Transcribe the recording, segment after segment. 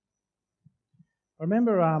I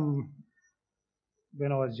remember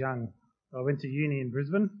when I was young, I went to uni in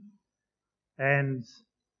Brisbane, and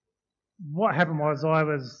what happened was I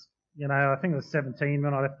think I was 17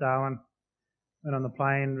 when I left Darwin, went on the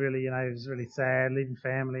plane, really, it was really sad, leaving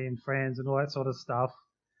family and friends and all that sort of stuff,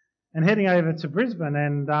 and heading over to Brisbane.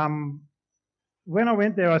 And when I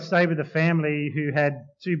went there, I stayed with a family who had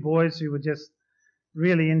two boys who were just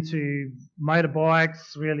really into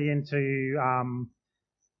motorbikes, really into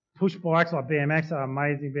push bikes like BMX. They were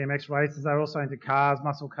amazing BMX racers. They were also into cars,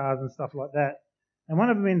 muscle cars and stuff like that. And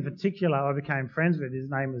one of them in particular I became friends with.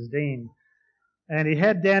 His name was Dean. And he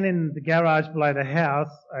had down in the garage below the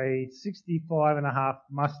house a 65.5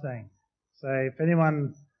 Mustang. So if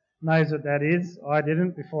anyone knows what that is, I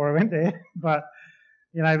didn't before I went there. But,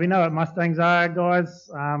 we know what Mustangs are, guys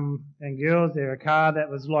and girls. They're a car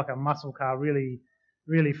that was like a muscle car, really,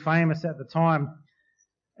 really famous at the time.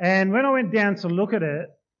 And when I went down to look at it,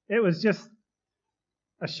 it was just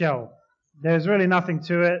a shell. There was really nothing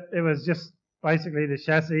to it. It was just basically the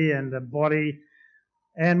chassis and the body.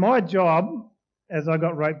 And my job, as I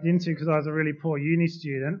got roped into because I was a really poor uni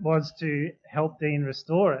student, was to help Dean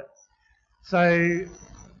restore it. So,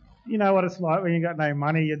 you know what it's like when you got no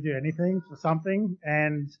money, you'd do anything for something.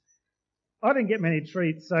 And I didn't get many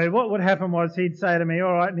treats. So what would happen was he'd say to me,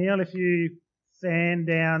 all right, Neil, if you sand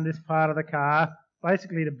down this part of the car,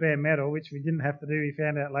 basically to bare metal, which we didn't have to do, we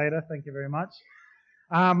found out later, thank you very much,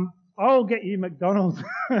 I'll get you McDonald's.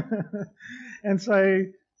 And so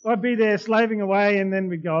I'd be there slaving away, and then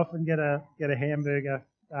we'd go off and get a hamburger.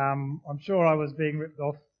 I'm sure I was being ripped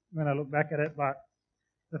off when I look back at it, but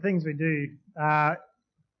the things we do,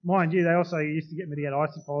 mind you, they also used to get me to get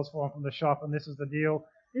icy poles for them from the shop, and this was the deal.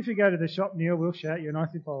 If you go to the shop, Neil, we'll shout you an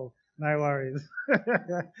icy pole. No worries.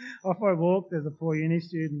 Off I walked as a poor uni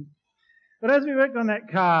student. But as we worked on that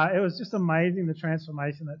car, it was just amazing the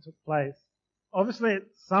transformation that took place. Obviously, at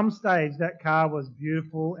some stage, that car was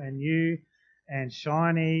beautiful and new and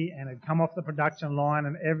shiny and had come off the production line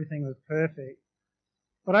and everything was perfect.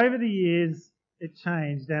 But over the years, it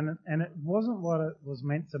changed and it wasn't what it was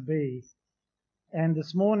meant to be. And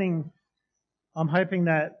this morning, I'm hoping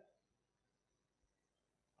that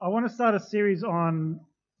I want to start a series on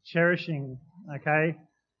cherishing, okay?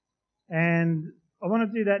 And I want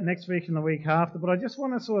to do that next week and the week after, but I just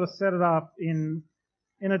want to sort of set it up in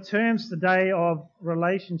a terms today of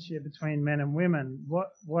relationship between men and women.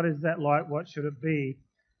 What is that like? What should it be?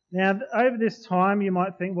 Now, over this time, you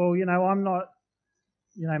might think, well, I'm not,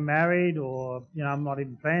 married, or, I'm not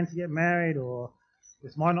even planning to get married, or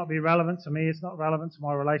this might not be relevant to me. It's not relevant to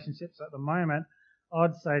my relationships at the moment.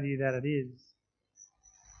 I'd say to you that it is.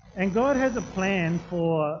 And God has a plan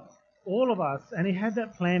for all of us, and he had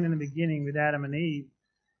that plan in the beginning with Adam and Eve,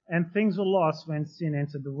 and things were lost when sin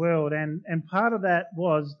entered the world, and part of that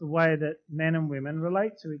was the way that men and women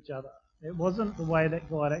relate to each other. It wasn't the way that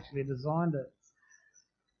God actually designed it.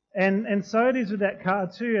 And so it is with that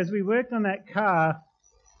car too. As we worked on that car,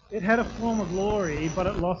 it had a form of glory, but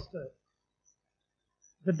it lost it.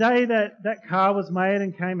 The day that car was made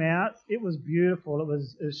and came out, it was beautiful. It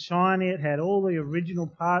was shiny, it had all the original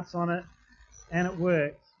parts on it, and it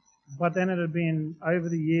worked. But then it had been, over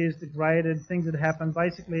the years, degraded, things had happened.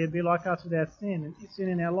 Basically, it'd be like us with our sin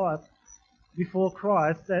in our life before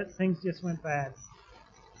Christ, that things just went bad.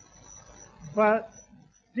 But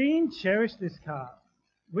Dean cherished this car.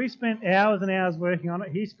 We spent hours and hours working on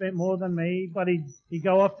it. He spent more than me, but he'd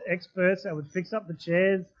go off to experts that would fix up the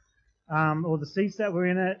chairs or the seats that were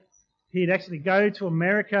in it. He'd actually go to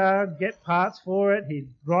America, get parts for it. He'd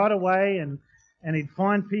ride away and he'd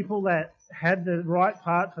find people that had the right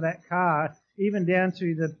part for that car, even down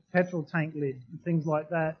to the petrol tank lid and things like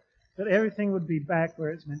that, that everything would be back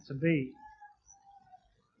where it's meant to be.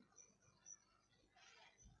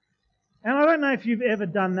 And I don't know if you've ever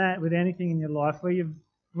done that with anything in your life, where you've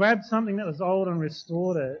grabbed something that was old and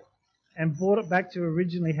restored it and brought it back to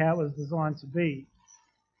originally how it was designed to be.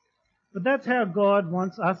 But that's how God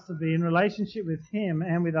wants us to be in relationship with him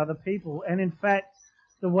and with other people. And in fact,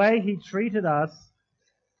 the way he treated us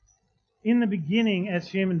in the beginning as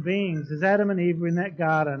human beings, as Adam and Eve were in that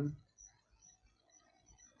garden,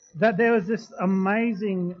 that there was this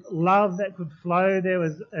amazing love that could flow. There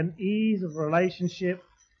was an ease of relationship.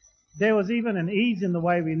 There was even an ease in the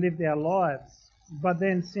way we lived our lives. But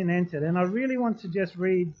then sin entered. And I really want to just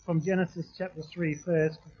read from Genesis chapter 3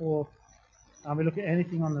 first before we look at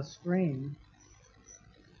anything on the screen.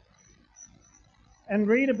 And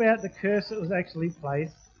read about the curse that was actually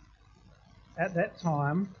placed at that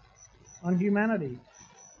time on humanity.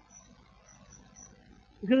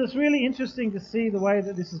 Because it's really interesting to see the way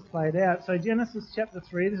that this is played out. So Genesis chapter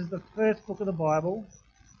 3, this is the first book of the Bible.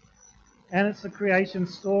 And it's the creation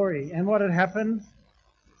story. And what had happened?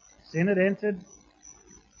 Sin had entered.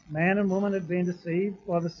 Man and woman had been deceived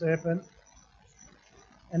by the serpent.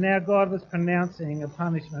 And now God was pronouncing a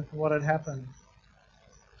punishment for what had happened.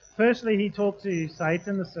 Firstly, he talked to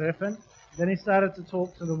Satan, the serpent. Then he started to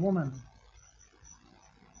talk to the woman.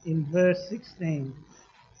 In verse 16.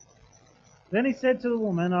 Then he said to the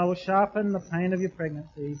woman, I will sharpen the pain of your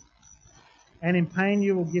pregnancy, and in pain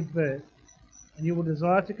you will give birth, and you will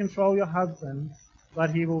desire to control your husband, but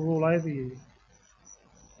he will rule over you.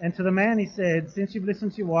 And to the man he said, since you've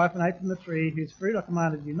listened to your wife and ate from the tree whose fruit I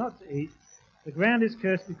commanded you not to eat, the ground is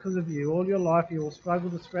cursed because of you. All your life you will struggle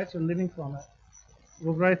to scratch a living from it. It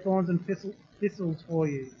will grow thorns and thistles for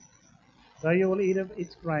you. Though you will eat of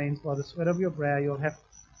its grains, by the sweat of your brow you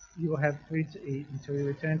will have food to eat until you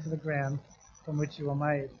return to the ground from which you were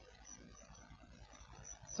made.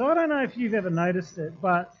 So I don't know if you've ever noticed it,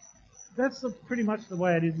 but that's pretty much the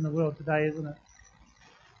way it is in the world today, isn't it?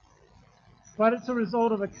 But it's a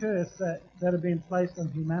result of a curse that had been placed on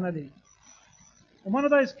humanity. And one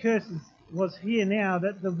of those curses was here now,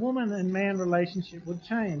 that the woman and man relationship would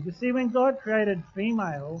change. You see, when God created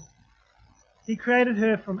female, he created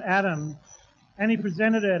her from Adam, and he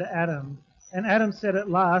presented her to Adam. And Adam said at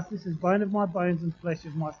last, this is bone of my bones and flesh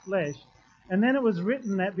of my flesh. And then it was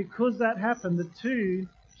written that because that happened, the two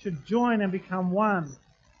should join and become one.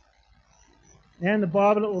 Now in the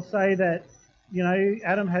Bible it will say that,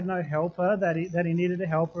 Adam had no helper, that he needed a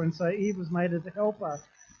helper, and so Eve was made as a helper.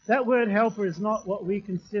 That word helper is not what we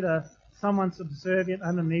consider someone subservient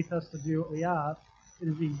underneath us to do what we are. It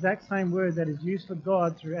is the exact same word that is used for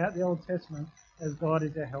God throughout the Old Testament as God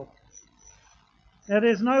is our helper. Now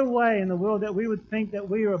there's no way in the world that we would think that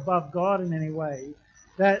we are above God in any way,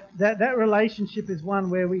 that relationship is one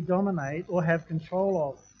where we dominate or have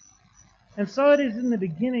control of. And so it is in the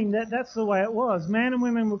beginning that's the way it was. Man and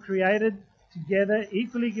women were created together,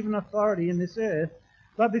 equally given authority in this earth,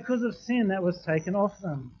 but because of sin that was taken off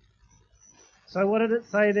them. So what did it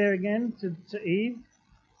say there again to Eve?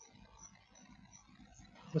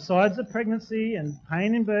 Besides the pregnancy and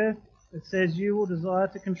pain in birth, it says you will desire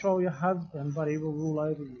to control your husband, but he will rule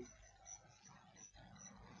over you.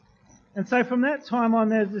 And so from that time on,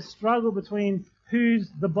 there's this struggle between who's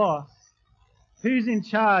the boss, who's in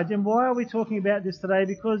charge. And why are we talking about this today?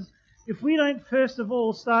 Because if we don't first of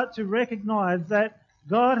all start to recognize that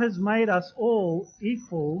God has made us all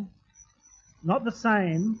equal, not the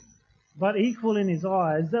same, but equal in his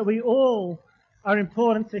eyes, that we all are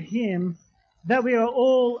important to him, that we are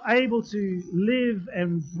all able to live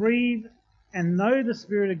and breathe and know the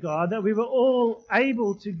Spirit of God, that we were all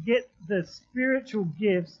able to get the spiritual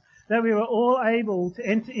gifts, that we were all able to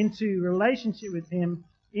enter into relationship with him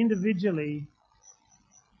individually,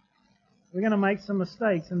 we're going to make some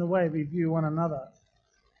mistakes in the way we view one another.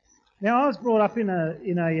 Now, I was brought up in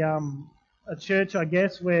a church, I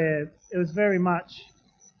guess, where it was very much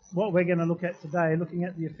what we're going to look at today, looking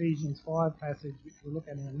at the Ephesians 5 passage, which we'll look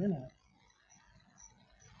at in a minute.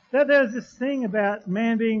 That there's this thing about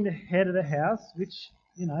man being the head of the house, which,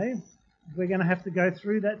 we're going to have to go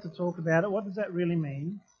through that to talk about it. What does that really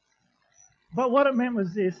mean? But what it meant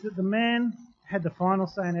was this, that the man had the final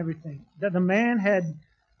say in everything. That the man had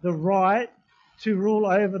the right to rule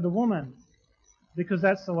over the woman, because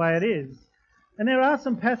that's the way it is. And there are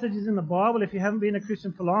some passages in the Bible, if you haven't been a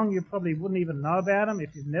Christian for long, you probably wouldn't even know about them.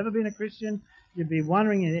 If you've never been a Christian, you'd be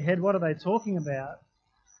wondering in your head, what are they talking about?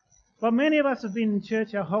 But many of us have been in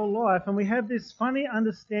church our whole life, and we have this funny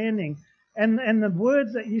understanding. And the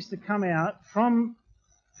words that used to come out from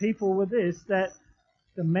people were this, that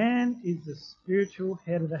the man is the spiritual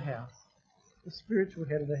head of the house. The spiritual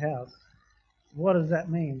head of the house. What does that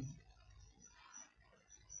mean?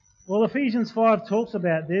 Well, Ephesians 5 talks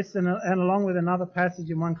about this, and along with another passage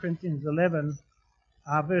in 1 Corinthians 11,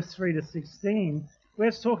 verse 3 to 16, where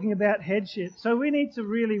it's talking about headship. So we need to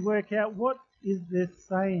really work out, what is this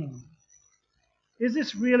saying? Is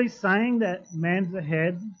this really saying that man's the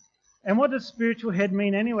head? And what does spiritual head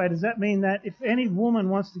mean anyway? Does that mean that if any woman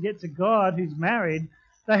wants to get to God who's married,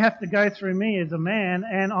 they have to go through me as a man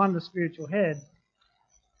and I'm the spiritual head?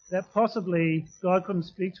 That possibly God couldn't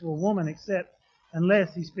speak to a woman except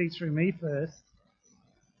unless he speaks through me first.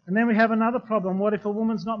 And then we have another problem. What if a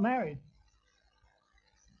woman's not married?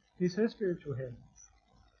 Who's her spiritual head?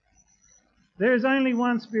 There is only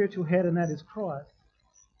one spiritual head, and that is Christ.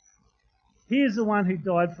 He is the one who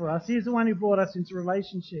died for us. He is the one who brought us into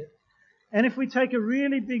relationship. And if we take a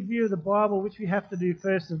really big view of the Bible, which we have to do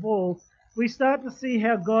first of all, we start to see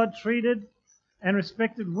how God treated and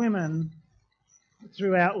respected women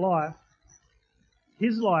throughout life.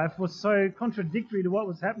 His life was so contradictory to what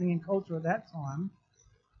was happening in culture at that time.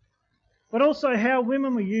 but also how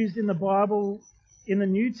women were used in the Bible in the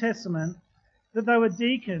New Testament, that they were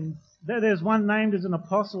deacons, that there's one named as an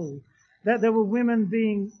apostle, that there were women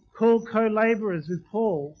being called co-laborers with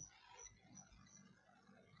Paul,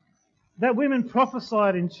 that women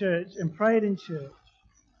prophesied in church and prayed in church,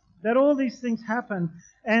 that all these things happen,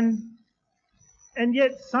 and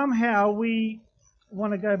yet somehow we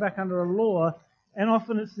want to go back under a law, and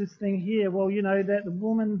often it's this thing here, well, you know, that the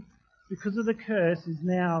woman, because of the curse, is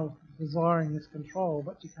now desiring this control,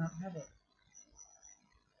 but you can't have it.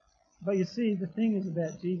 But you see, the thing is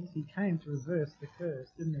about Jesus, he came to reverse the curse,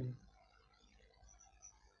 didn't he?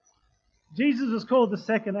 Jesus was called the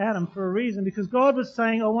second Adam for a reason, because God was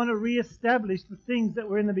saying, I want to re-establish the things that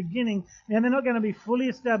were in the beginning. Now, they're not going to be fully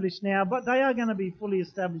established now, but they are going to be fully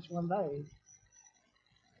established one day.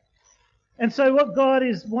 And so what God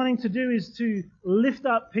is wanting to do is to lift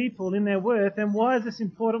up people in their worth. And why is this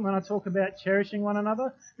important when I talk about cherishing one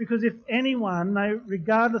another? Because if anyone,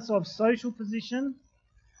 regardless of social position,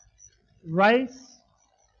 race,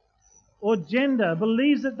 or gender,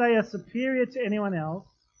 believes that they are superior to anyone else,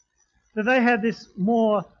 that they have this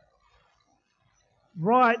more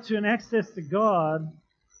right to an access to God,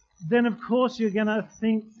 then of course you're going to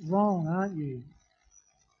think wrong, aren't you?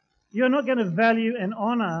 You're not going to value and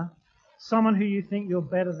honour someone who you think you're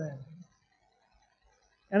better than.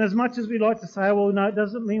 And as much as we like to say, well, no, it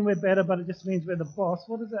doesn't mean we're better, but it just means we're the boss,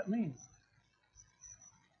 what does that mean?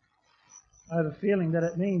 I have a feeling that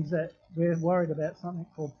it means that we're worried about something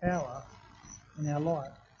called power in our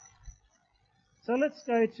life. So let's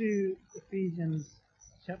go to Ephesians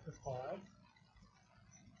chapter 5.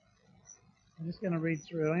 I'm just going to read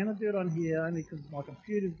through. I'm going to do it on here only because my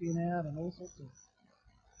computer's been out and all sorts of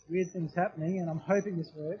weird things happening, and I'm hoping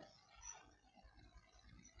this works.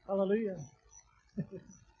 Hallelujah.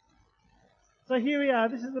 So here we are.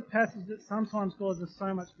 This is a passage that sometimes causes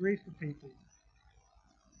so much grief to people,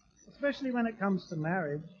 especially when it comes to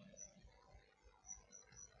marriage.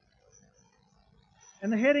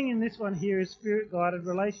 And the heading in this one here is Spirit-Guided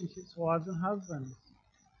Relationships, Wives and Husbands.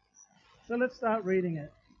 So let's start reading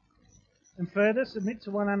it. And further, submit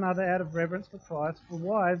to one another out of reverence for Christ. For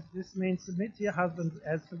wives, this means submit to your husbands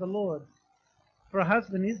as to the Lord. For a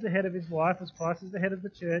husband is the head of his wife, as Christ is the head of the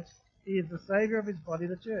church. He is the Saviour of his body,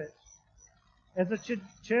 the church. As the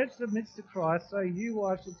church submits to Christ, so you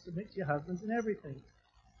wives should submit to your husbands in everything.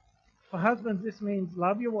 For husbands, this means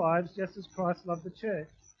love your wives just as Christ loved the church.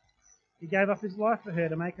 He gave up his life for her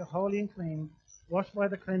to make her holy and clean, washed by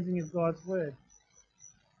the cleansing of God's word.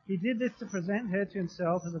 He did this to present her to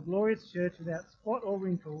himself as a glorious church without spot or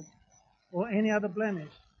wrinkle or any other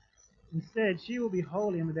blemish. Instead, she will be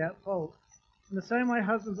holy and without fault. In the same way,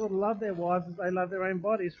 husbands ought to love their wives as they love their own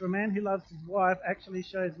bodies. For a man who loves his wife actually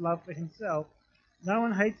shows love for himself. No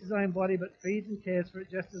one hates his own body but feeds and cares for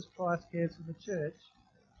it just as Christ cares for the church.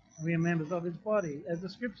 And we are members of his body. As the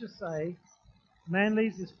scriptures say, man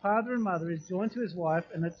leaves his father and mother, is joined to his wife,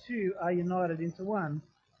 and the two are united into one.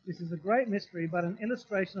 This is a great mystery, but an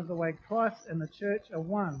illustration of the way Christ and the church are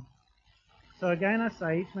one. So again I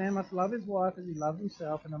say, each man must love his wife as he loves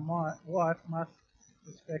himself, and a wife must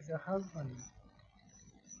respect her husband.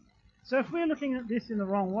 So if we're looking at this in the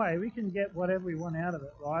wrong way, we can get whatever we want out of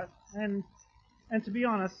it, right? And to be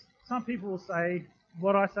honest, some people will say,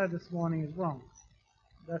 what I said this morning is wrong.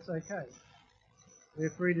 That's okay. We're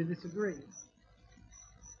free to disagree.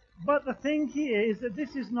 But the thing here is that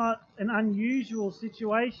this is not an unusual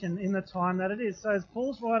situation in the time that it is. So as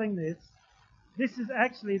Paul's writing this is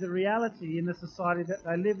actually the reality in the society that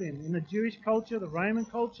they live in the Jewish culture, the Roman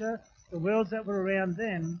culture, the worlds that were around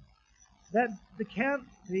then, that the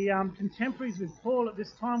contemporaries with Paul at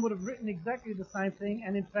this time would have written exactly the same thing,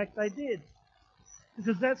 and in fact they did.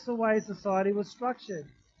 Because that's the way society was structured.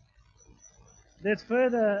 There's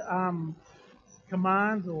further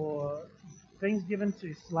commands or things given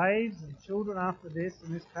to slaves and children after this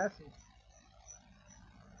in this passage,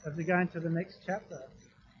 as we go into the next chapter.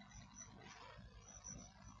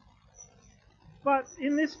 But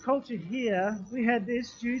in this culture here, we had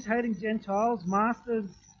this, Jews hating Gentiles, masters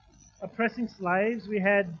oppressing slaves. We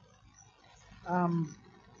had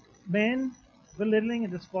men belittling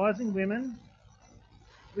and despising women.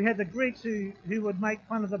 We had the Greeks who would make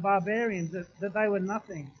fun of the barbarians, that they were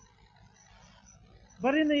nothing.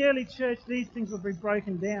 But in the early church, these things would be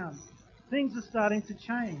broken down. Things are starting to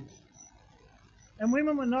change. And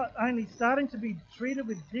women were not only starting to be treated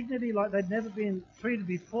with dignity like they'd never been treated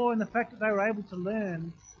before, and the fact that they were able to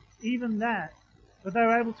learn even that they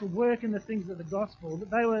were able to work in the things of the gospel,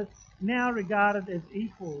 that they were now regarded as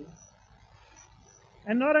equals.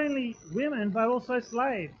 And not only women, but also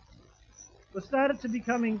slaves were started to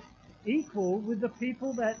becoming equal with the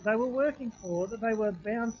people that they were working for, that they were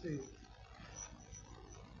bound to.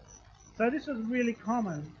 So this was really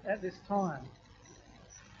common at this time.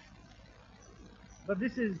 But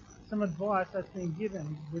this is some advice that's been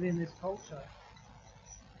given within this culture.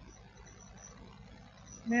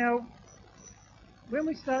 Now, when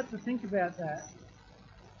we start to think about that,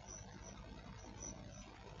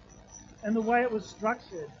 and the way it was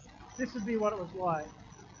structured, this would be what it was like.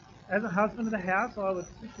 As a husband of the house, I would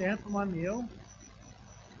sit down for my meal,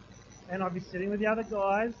 and I'd be sitting with the other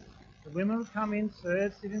guys. The women would come in,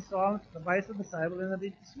 serve, sit in silence at the base of the table, and they'd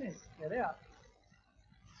be dismissed. Get out.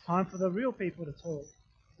 It's time for the real people to talk.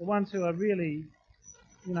 The ones who are really,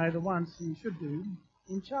 the ones who should be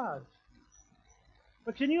in charge.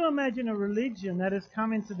 But can you imagine a religion that has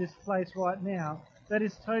come into this place right now that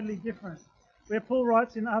is totally different? Where Paul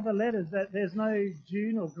writes in other letters that there's no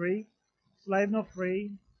Jew nor Greek, slave nor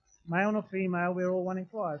free, male nor female, we're all one in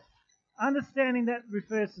Christ. Understanding that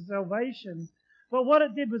refers to salvation, but what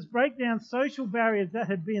it did was break down social barriers that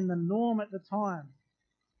had been the norm at the time.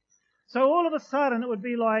 So all of a sudden it would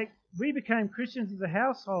be like we became Christians as a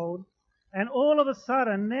household, and all of a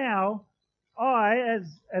sudden now I,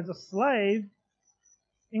 as a slave,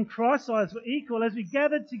 in Christ's eyes were equal. As we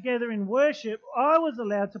gathered together in worship, I was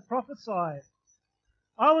allowed to prophesy.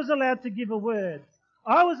 I was allowed to give a word.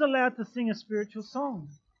 I was allowed to sing a spiritual song.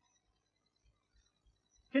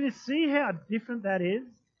 Can you see how different that is?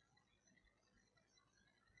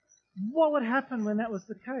 What would happen when that was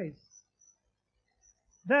the case?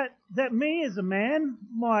 That me as a man,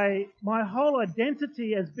 my whole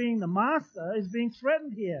identity as being the master is being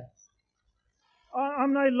threatened here.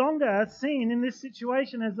 I'm no longer seen in this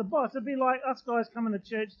situation as the boss. It'd be like us guys coming to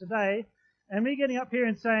church today and me getting up here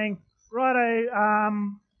and saying,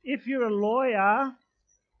 righto, if you're a lawyer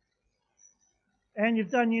and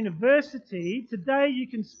you've done university, today you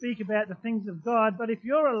can speak about the things of God, but if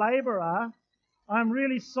you're a labourer, I'm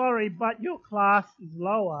really sorry, but your class is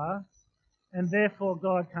lower and therefore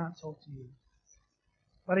God can't talk to you.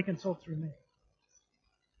 But he can talk through me.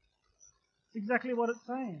 It's exactly what it's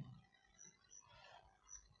saying.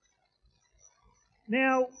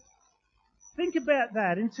 Now, think about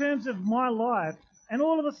that in terms of my life. And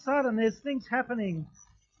all of a sudden, there's things happening.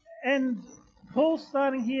 And Paul's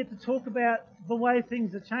starting here to talk about the way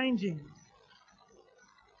things are changing.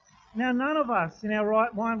 Now, none of us in our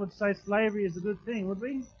right mind would say slavery is a good thing, would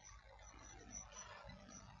we?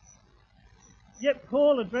 Yet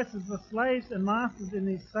Paul addresses the slaves and masters in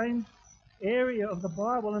this same area of the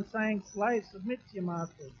Bible and saying, slaves, submit to your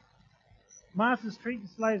masters. Masters, treat your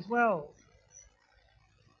slaves well.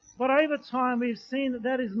 But over time, we've seen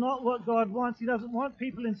that is not what God wants. He doesn't want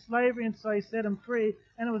people in slavery, and so he set them free.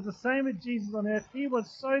 And it was the same with Jesus on earth. He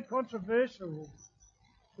was so controversial,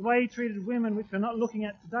 the way he treated women, which we're not looking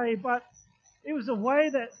at today. But it was a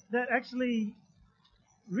way that actually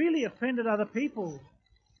really offended other people.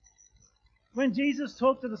 When Jesus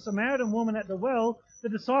talked to the Samaritan woman at the well, the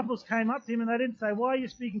disciples came up to him and they didn't say, why are you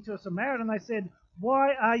speaking to a Samaritan? They said,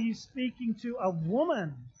 why are you speaking to a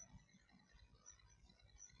woman?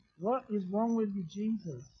 What is wrong with you,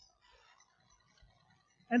 Jesus?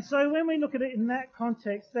 And so when we look at it in that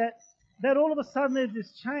context, that all of a sudden there's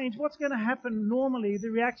this change, what's going to happen normally,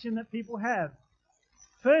 the reaction that people have?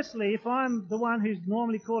 Firstly, if I'm the one who's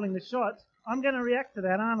normally calling the shots, I'm going to react to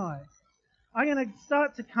that, aren't I? I'm going to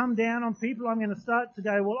start to come down on people. I'm going to start to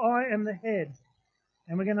go, well, I am the head.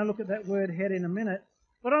 And we're going to look at that word head in a minute.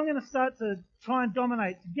 But I'm going to start to try and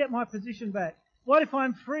dominate, to get my position back. What if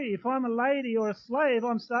I'm free? If I'm a lady or a slave,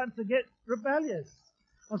 I'm starting to get rebellious.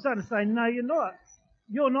 I'm starting to say, no, you're not.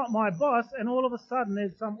 You're not my boss. And all of a sudden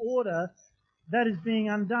there's some order that is being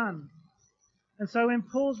undone. And so when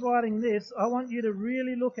Paul's writing this, I want you to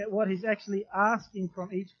really look at what he's actually asking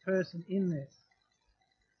from each person in this.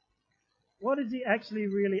 What is he actually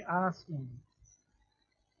really asking?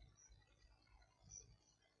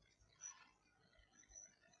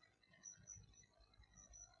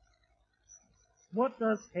 What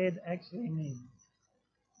does head actually mean?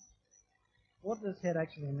 What does head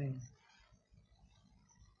actually mean?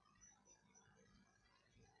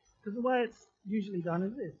 Because the way it's usually done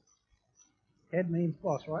is this. Head means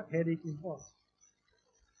boss, right? Head equals boss.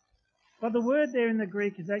 But the word there in the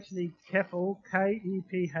Greek is actually kephal,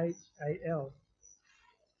 K-E-P-H-A-L.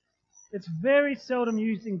 It's very seldom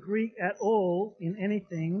used in Greek at all in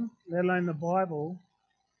anything, let alone the Bible,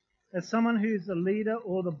 as someone who's the leader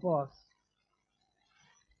or the boss.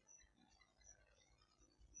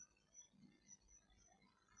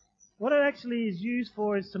 What it actually is used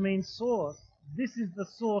for is to mean source. This is the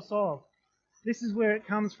source of. This is where it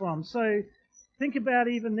comes from. So think about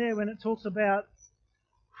even there when it talks about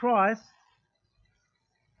Christ,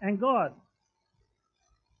 and God.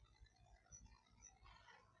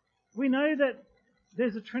 We know that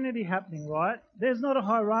there's a Trinity happening, right? There's not a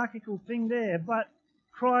hierarchical thing there, but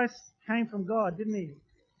Christ came from God, didn't he?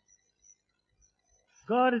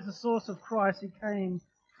 God is the source of Christ he came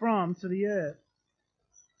from to the earth.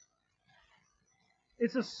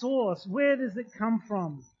 It's a source. Where does it come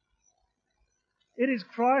from? It is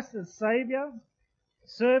Christ as Saviour,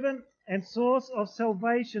 servant, and source of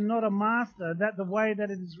salvation, not a master, that the way that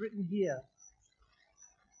it is written here.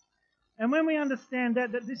 And when we understand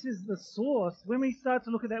that this is the source, when we start to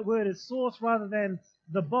look at that word as source rather than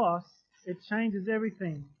the boss, it changes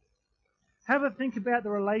everything. Have a think about the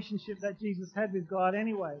relationship that Jesus had with God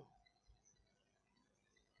anyway.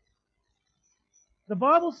 The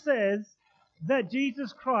Bible says that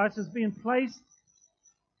Jesus Christ has been placed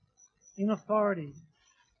in authority.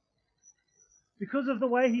 Because of the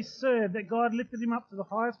way he served, that God lifted him up to the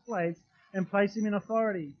highest place and placed him in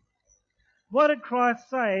authority. What did Christ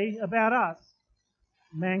say about us,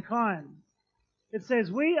 mankind? It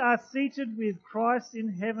says, we are seated with Christ in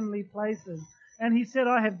heavenly places. And he said,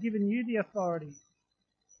 I have given you the authority.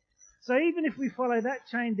 So even if we follow that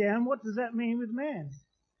chain down, what does that mean with man?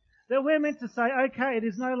 That we're meant to say, okay, it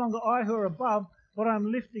is no longer I who are above, but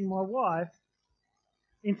I'm lifting my wife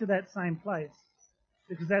into that same place.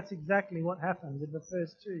 Because that's exactly what happened with the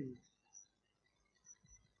first two.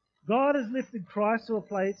 God has lifted Christ to a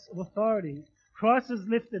place of authority. Christ has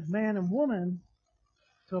lifted man and woman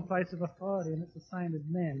to a place of authority, and it's the same with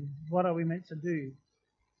men. What are we meant to do?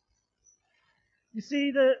 You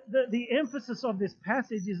see, the emphasis of this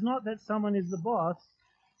passage is not that someone is the boss.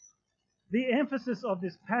 The emphasis of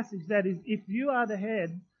this passage, that is, if you are the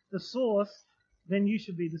head, the source, then you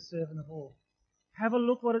should be the servant of all. Have a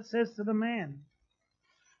look what it says to the man.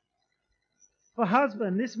 For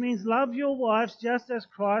husband, this means love your wives just as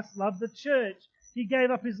Christ loved the church. He gave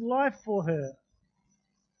up his life for her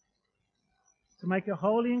to make her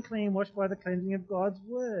holy and clean, washed by the cleansing of God's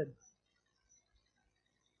word.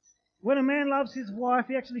 When a man loves his wife,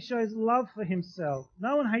 he actually shows love for himself.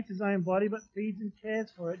 No one hates his own body, but feeds and cares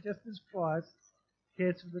for it, just as Christ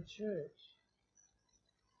cares for the church.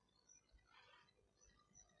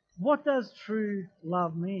 What does true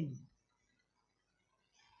love mean?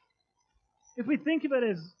 If we think of it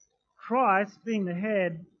as Christ being the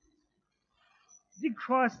head, did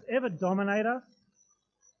Christ ever dominate us?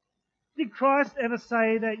 Did Christ ever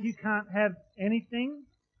say that you can't have anything?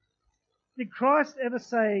 Did Christ ever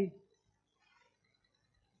say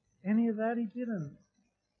any of that? He didn't.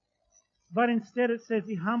 But instead it says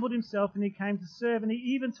he humbled himself and he came to serve. And he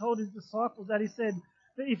even told his disciples that he said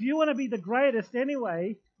that if you want to be the greatest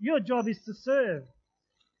anyway, your job is to serve.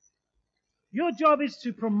 Your job is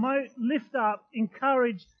to promote, lift up,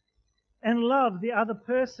 encourage, and love the other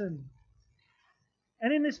person.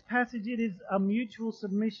 And in this passage, it is a mutual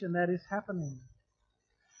submission that is happening.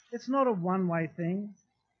 It's not a one-way thing,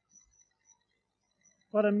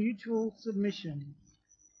 but a mutual submission.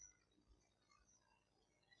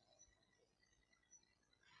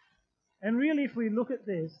 And really, if we look at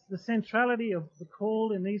this, the centrality of the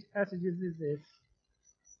call in these passages is this.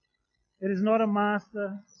 It is not a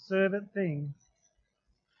master-servant thing.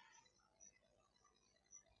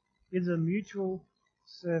 It is a mutual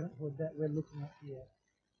servanthood that we're looking at here.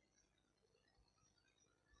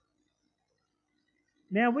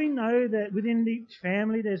 Now, we know that within each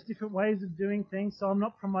family there's different ways of doing things, so I'm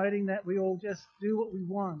not promoting that we all just do what we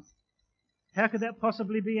want. How could that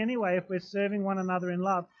possibly be anyway if we're serving one another in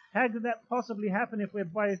love? How could that possibly happen if we're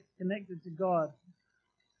both connected to God?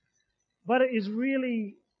 But it is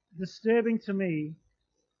really disturbing to me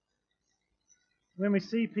when we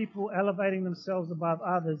see people elevating themselves above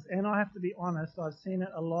others. And I have to be honest, I've seen it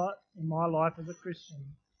a lot in my life as a Christian,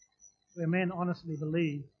 where men honestly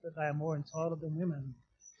believe that they are more entitled than women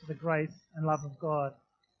to the grace and love of God.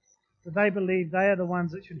 That they believe they are the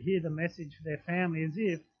ones that should hear the message for their family, as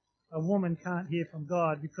if a woman can't hear from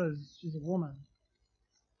God because she's a woman.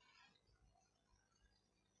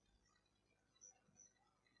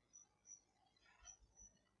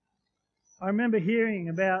 I remember hearing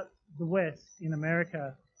about the West in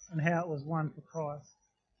America and how it was won for Christ.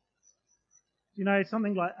 You know,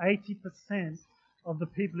 something like 80% of the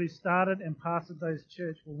people who started and pastored those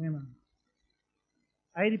churches were women.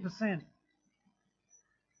 80%.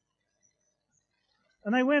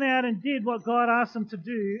 And they went out and did what God asked them to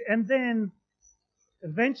do, and then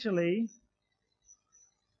eventually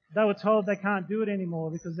they were told they can't do it anymore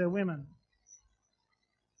because they're women.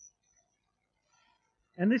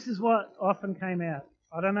 And this is what often came out.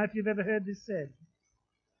 I don't know if you've ever heard this said.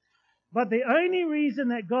 But the only reason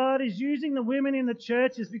that God is using the women in the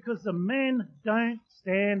church is because the men don't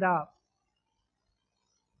stand up.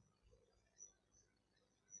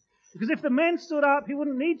 Because if the men stood up, he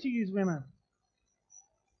wouldn't need to use women.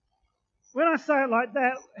 When I say it like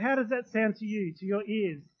that, how does that sound to you, to your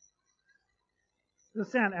ears? Does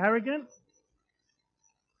it sound arrogant?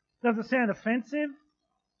 Does it sound offensive?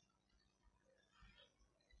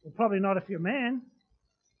 Well, probably not if you're a man.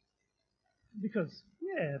 Because,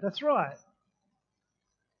 yeah, that's right.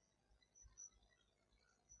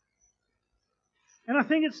 And I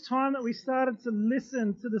think it's time that we started to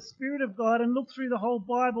listen to the Spirit of God and look through the whole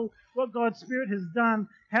Bible, what God's Spirit has done,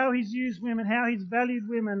 how He's used women, how He's valued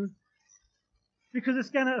women, because it's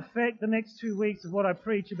going to affect the next 2 weeks of what I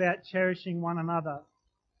preach about cherishing one another.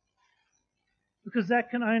 Because that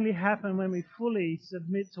can only happen when we fully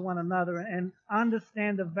submit to one another and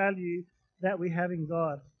understand the value that we have in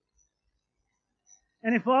God.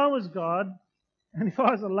 And if I was God, and if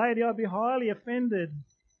I was a lady, I'd be highly offended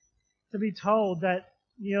to be told that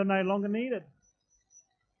you're no longer needed.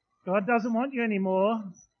 God doesn't want you anymore.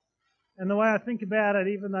 And the way I think about it,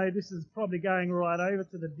 even though this is probably going right over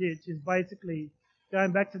to the ditch, is basically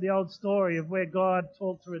going back to the old story of where God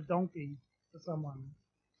talked to a donkey for someone.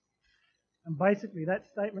 And basically that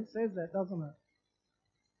statement says that, doesn't it?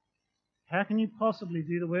 How can you possibly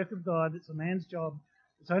do the work of God? It's a man's job.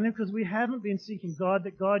 It's only because we haven't been seeking God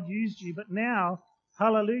that God used you. But now,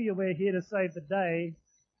 hallelujah, we're here to save the day.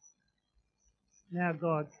 Now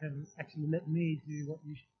God can actually let me do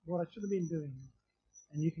what I should have been doing.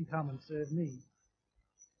 And you can come and serve me.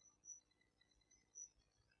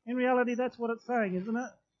 In reality, that's what it's saying, isn't it?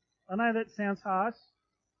 I know that sounds harsh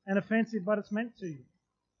and offensive, but it's meant to.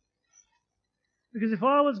 Because if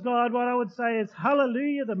I was God, what I would say is,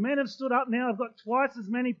 hallelujah, the men have stood up now. I've got twice as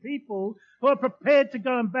many people who are prepared to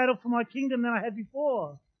go and battle for my kingdom than I had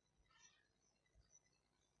before.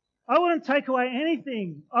 I wouldn't take away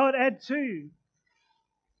anything. I would add to.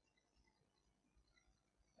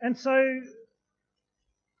 And so,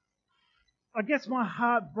 I guess my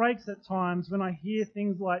heart breaks at times when I hear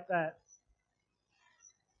things like that.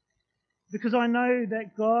 Because I know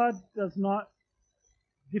that God does not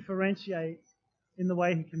differentiate in the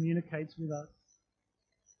way He communicates with us.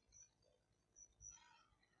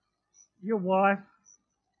 Your wife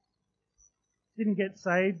didn't get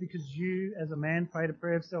saved because you, as a man, prayed a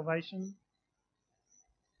prayer of salvation.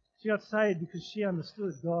 She got saved because she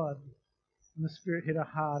understood God and the Spirit hit her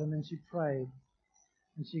heart, and then she prayed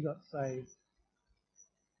and she got saved.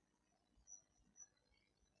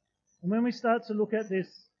 And when we start to look at this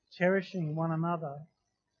cherishing one another,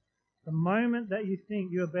 the moment that you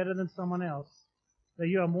think you are better than someone else, that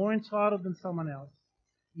you are more entitled than someone else,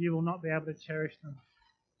 you will not be able to cherish them.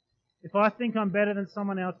 If I think I'm better than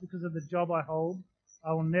someone else because of the job I hold,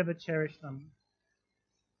 I will never cherish them.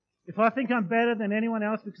 If I think I'm better than anyone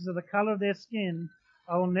else because of the colour of their skin,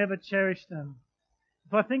 I will never cherish them.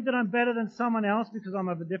 If I think that I'm better than someone else because I'm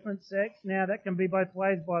of a different sex, now that can be both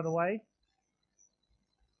ways, by the way,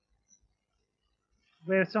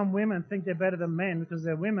 where some women think they're better than men because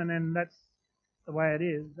they're women and that's the way it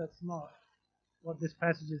is. That's not what this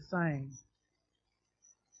passage is saying.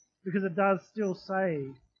 Because it does still say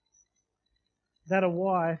that a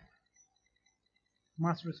wife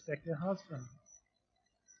must respect her husband.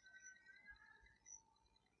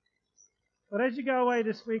 But as you go away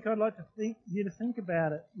this week, I'd like you to think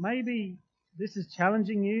about it. Maybe this is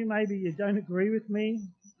challenging you. Maybe you don't agree with me.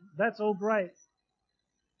 That's all great.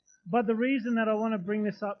 But the reason that I want to bring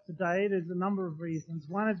this up today, there's a number of reasons.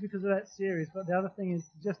 One is because of that series, but the other thing is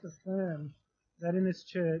to just affirm that in this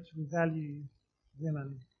church we value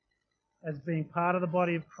women as being part of the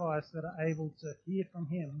body of Christ that are able to hear from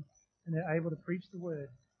Him and they're able to preach the Word.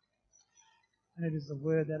 And it is the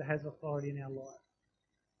Word that has authority in our life.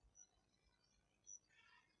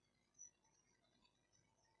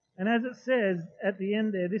 And as it says at the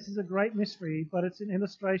end there, this is a great mystery, but it's an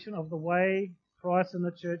illustration of the way Christ and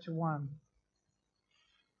the church are one.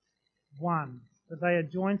 One. That they are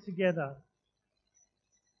joined together.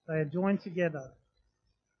 They are joined together.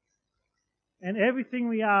 And everything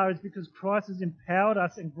we are is because Christ has empowered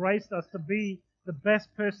us and graced us to be the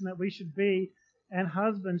best person that we should be. And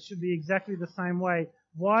husbands should be exactly the same way.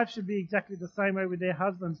 Wives should be exactly the same way with their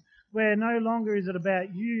husbands. Where no longer is it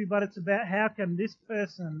about you, but it's about how can this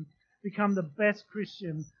person become the best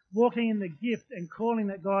Christian, walking in the gift and calling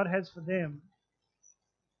that God has for them.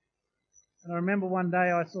 And I remember one day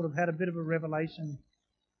I sort of had a bit of a revelation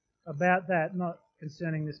about that, not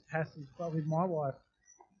concerning this passage, but with my wife.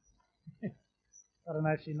 I don't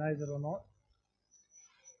know if she knows it or not.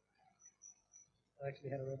 I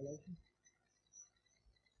actually had a revelation.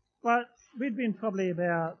 But we'd been probably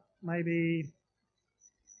about maybe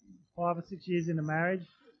 5 or 6 years into marriage.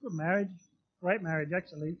 Good marriage, great marriage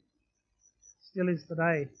actually, still is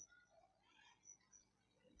today.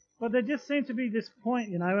 But there just seemed to be this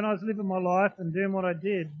point, when I was living my life and doing what I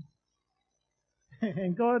did,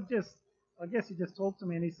 and God I guess he just talked to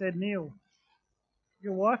me and he said, Neil,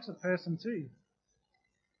 your wife's a person too.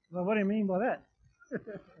 Well, what do you mean by that?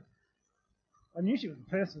 I knew she was a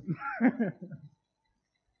person.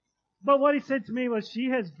 But what he said to me was, she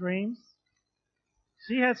has dreams,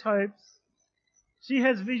 she has hopes, she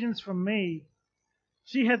has visions from me,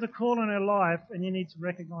 she has a call in her life, and you need to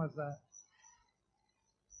recognize that.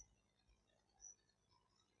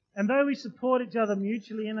 And though we support each other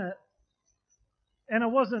mutually in it, and I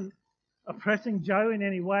wasn't oppressing Joe in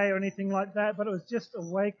any way or anything like that, but it was just a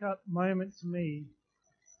wake-up moment to me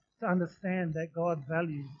to understand that God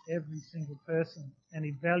values every single person, and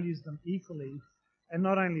he values them equally. And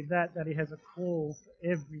not only that, that he has a call for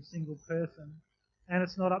every single person. And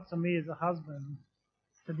it's not up to me as a husband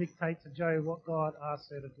to dictate to Joe what God asks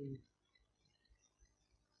her to do.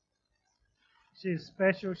 She is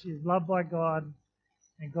special, she is loved by God,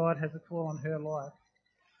 and God has a call on her life.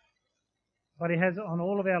 But he has it on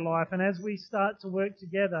all of our life. And as we start to work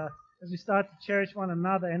together, as we start to cherish one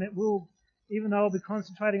another, and it will, even though I'll be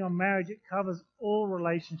concentrating on marriage, it covers all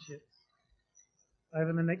relationships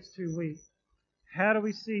over the next 2 weeks. How do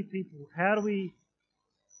we see people? How do we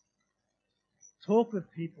talk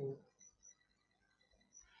with people?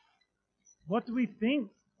 What do we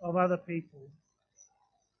think of other people?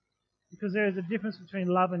 Because there is a difference between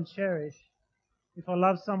love and cherish. If I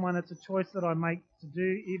love someone, it's a choice that I make to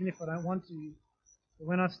do, even if I don't want to. But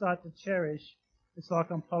when I start to cherish, it's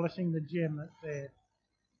like I'm polishing the gem that's there.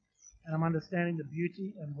 And I'm understanding the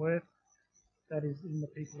beauty and worth that is in the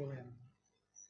people around me.